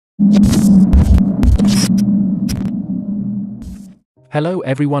Hello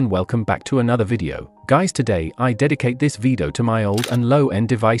everyone, welcome back to another video. Guys, today I dedicate this video to my old and low-end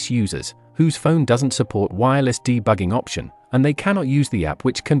device users, whose phone doesn't support wireless debugging option, and they cannot use the app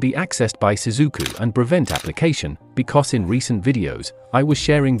which can be accessed by Suzuku and prevent application, because in recent videos, I was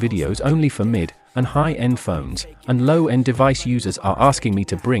sharing videos only for mid and high-end phones, and low-end device users are asking me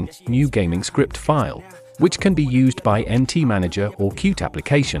to bring new gaming script file, which can be used by MT Manager or Qt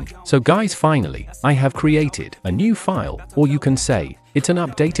application. So guys, finally, I have created a new file, or you can say, it's an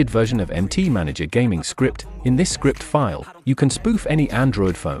updated version of MT Manager gaming script. In this script file, you can spoof any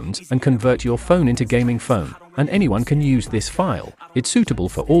Android phones and convert your phone into gaming phone, and anyone can use this file. It's suitable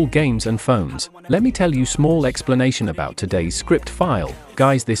for all games and phones. Let me tell you small explanation about today's script file.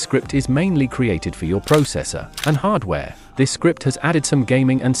 Guys, this script is mainly created for your processor and hardware. This script has added some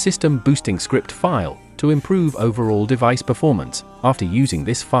gaming and system boosting script file to improve overall device performance. After using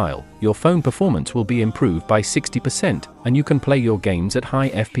this file, your phone performance will be improved by 60%, and you can play your games at high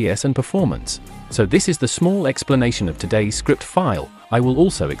FPS and performance. So this is the small explanation of today's script file. I will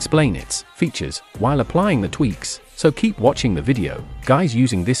also explain its features while applying the tweaks, so keep watching the video. Guys,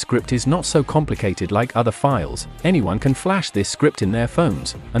 using this script is not so complicated like other files. Anyone can flash this script in their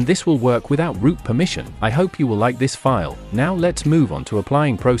phones, and this will work without root permission. I hope you will like this file. Now let's move on to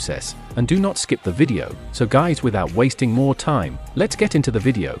applying process, and do not skip the video. So guys, without wasting more time, let's get into the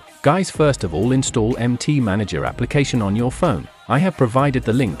video. Guys, first of all, install MT Manager application on your phone. I have provided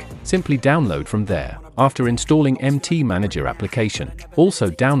the link, simply download from there. After installing MT Manager application, also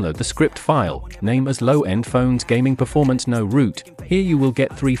download the script file, name as low-end phones gaming performance no root. Here you will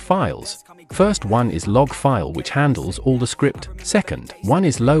get 3 files. First one is log file, which handles all the script. Second one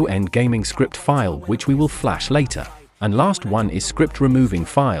is low-end gaming script file, which we will flash later. And last one is script removing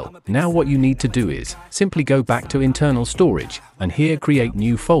file. Now what you need to do is simply go back to internal storage, and here create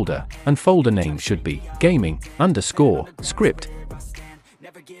new folder, and folder name should be gaming_script.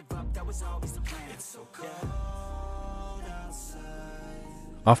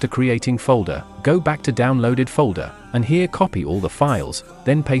 After creating folder, go back to downloaded folder, and here copy all the files,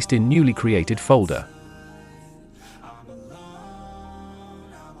 then paste in newly created folder.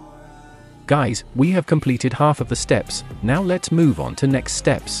 Guys, we have completed half of the steps. Now let's move on to next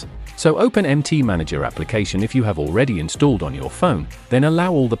steps. So open MT Manager application if you have already installed on your phone, then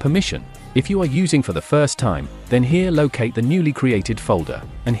allow all the permission. If you are using for the first time, then here locate the newly created folder,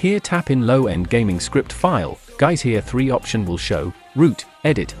 and here tap in low-end gaming script file. Guys, here 3 options will show: root,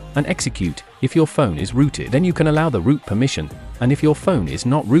 edit, and execute. If your phone is rooted, then you can allow the root permission, and if your phone is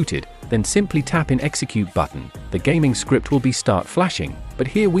not rooted, then simply tap in execute button. The gaming script will be start flashing, but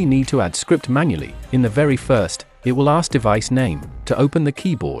here we need to add script manually. In the very first, it will ask device name. To open the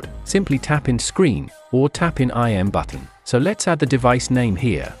keyboard, simply tap in screen, or tap in IM button. So let's add the device name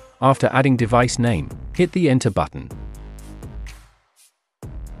here. After adding device name, hit the enter button.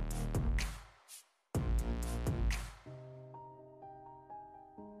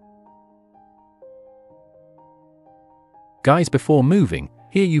 Guys, before moving,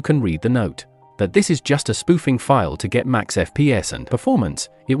 here you can read the note that this is just a spoofing file to get max FPS and performance.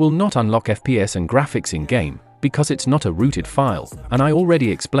 It will not unlock FPS and graphics in game, because it's not a rooted file, and I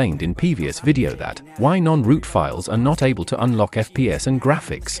already explained in previous video that why non-root files are not able to unlock FPS and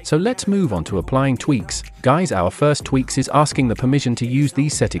graphics. So let's move on to applying tweaks. Guys, our first tweaks is asking the permission to use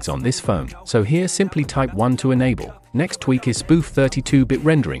these settings on this phone. So here simply type 1 to enable. Next tweak is spoof 32-bit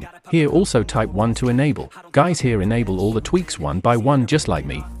rendering. Here also type 1 to enable. Guys, here enable all the tweaks one by one just like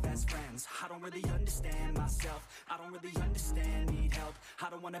me.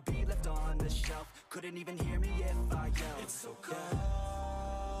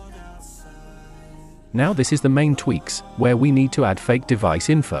 Now this is the main tweaks, where we need to add fake device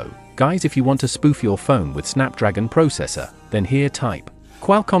info. Guys, if you want to spoof your phone with Snapdragon processor, then here type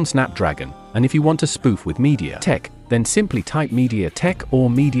Qualcomm Snapdragon, and if you want to spoof with MediaTek, then simply type MediaTek or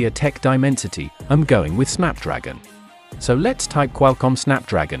MediaTek Dimensity. I'm going with Snapdragon. So let's type Qualcomm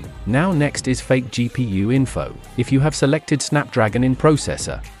Snapdragon. Now next is fake GPU info. If you have selected Snapdragon in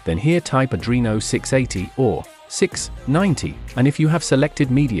processor, then here type Adreno 680 or 690, and if you have selected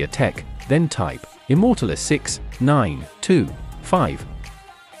MediaTek, then type Immortalis 6925.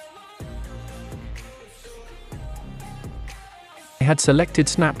 I had selected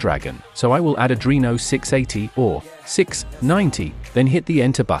Snapdragon, so I will add Adreno 680 or 690, then hit the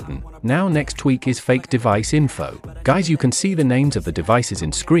enter button. Now next tweak is fake device info. Guys, you can see the names of the devices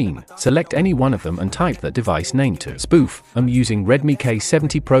in screen. Select any one of them and type the device name to spoof. I'm using Redmi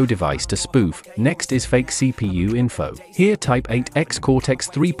K70 Pro device to spoof. Next is fake CPU info. Here type 8X Cortex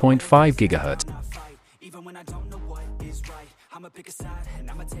 3.5 GHz.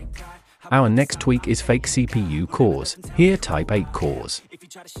 Our next tweak is fake CPU cores. Here type 8 cores.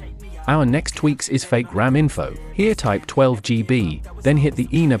 Our next tweaks is fake RAM info. Here type 12 GB, then hit the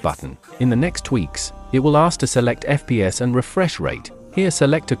ENA button. In the next tweaks, it will ask to select FPS and refresh rate. Here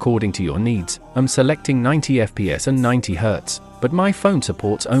select according to your needs. I'm selecting 90 FPS and 90 Hz, but my phone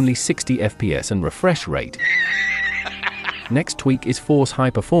supports only 60 FPS and refresh rate. Next tweak is force high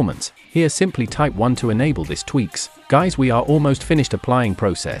performance. Here simply type 1 to enable this tweaks. Guys, we are almost finished applying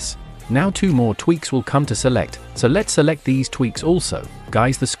process. Now 2 more tweaks will come to select, so let's select these tweaks also.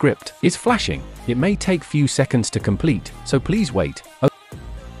 Guys, the script is flashing. It may take few seconds to complete, so please wait.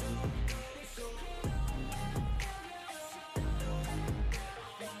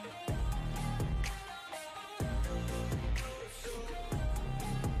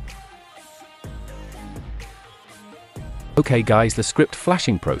 Okay guys, the script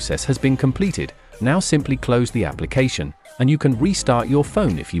flashing process has been completed. Now simply close the application, and you can restart your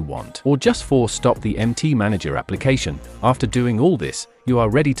phone if you want, or just force stop the MT Manager application. After doing all this, you are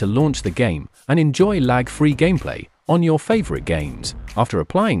ready to launch the game and enjoy lag-free gameplay on your favorite games. After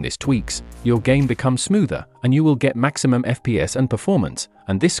applying these tweaks, your game becomes smoother and you will get maximum FPS and performance,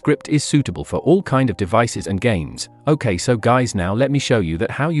 and this script is suitable for all kind of devices and games. Okay, so guys, now let me show you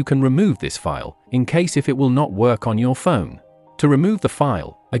that how you can remove this file in case if it will not work on your phone. To remove the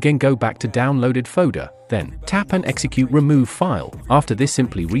file, again go back to downloaded folder, then tap and execute remove file. After this,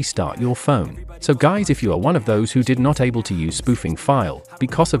 simply restart your phone. So guys, if you are one of those who did not able to use spoofing file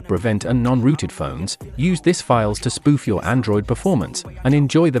because of prevent and non-rooted phones, use this files to spoof your Android performance and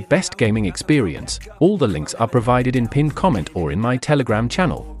enjoy the best gaming experience. All the links are provided in pinned comment or in my Telegram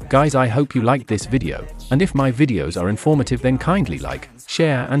channel. Guys, I hope you liked this video, and if my videos are informative, then kindly like,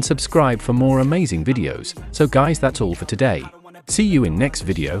 share and subscribe for more amazing videos. So guys, that's all for today. See you in next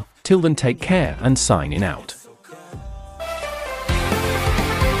video. Till then, take care and signing out.